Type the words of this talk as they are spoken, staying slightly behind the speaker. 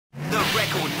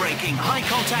groundbreaking,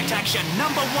 high-contact action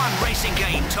 #1 racing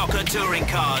game TOCA Touring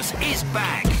Cars is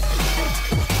back.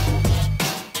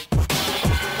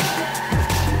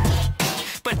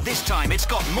 But this time it's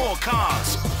got more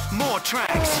cars, more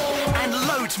tracks, and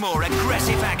loads more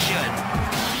aggressive action.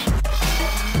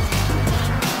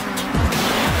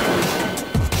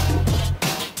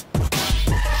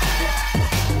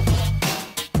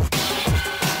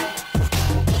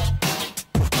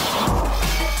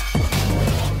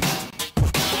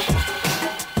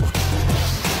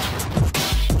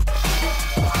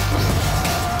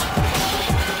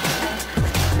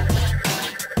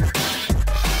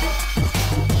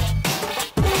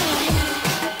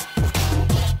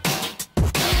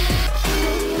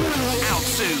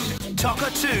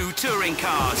 TOCA 2 Touring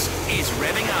Cars is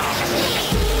revving up.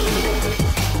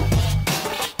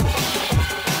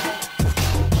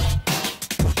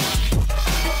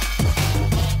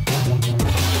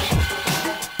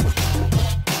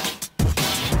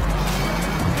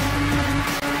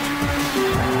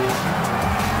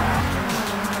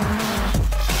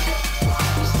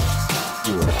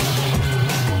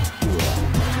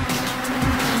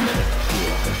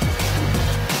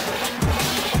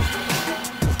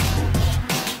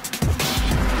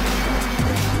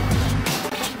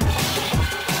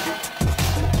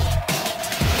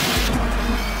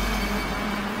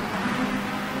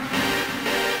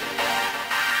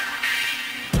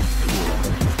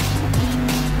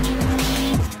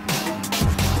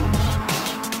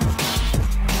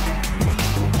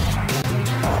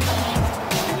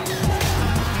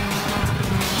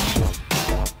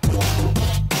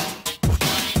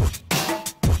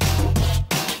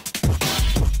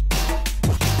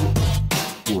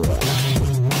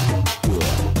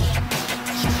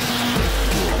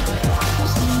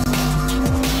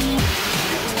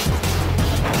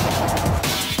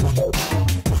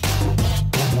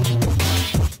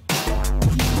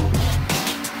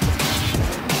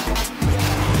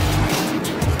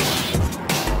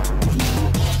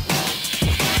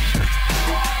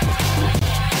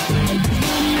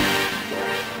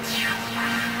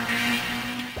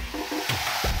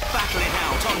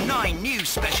 On 9 new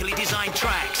specially designed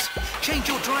tracks. Change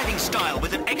your driving style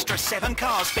with an extra 7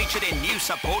 cars featured in new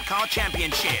Support Car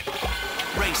Championship.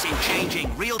 Race in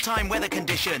changing real-time weather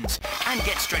conditions and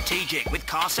get strategic with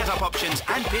car setup options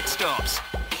and pit stops.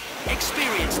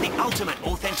 Experience the ultimate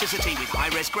authenticity with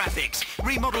high-res graphics,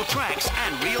 remodeled tracks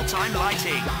and real-time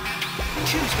lighting.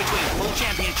 Choose between Full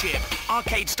Championship,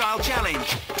 Arcade-Style Challenge,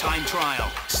 Time Trial,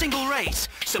 Single Race,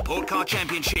 Support Car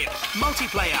Championship,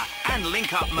 Multiplayer and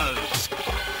Link-Up modes.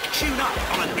 Tune up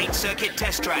on an 8-circuit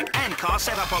test track and car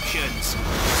setup options.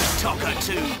 TOCA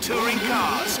 2 Touring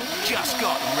Cars just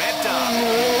got revved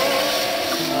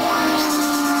up.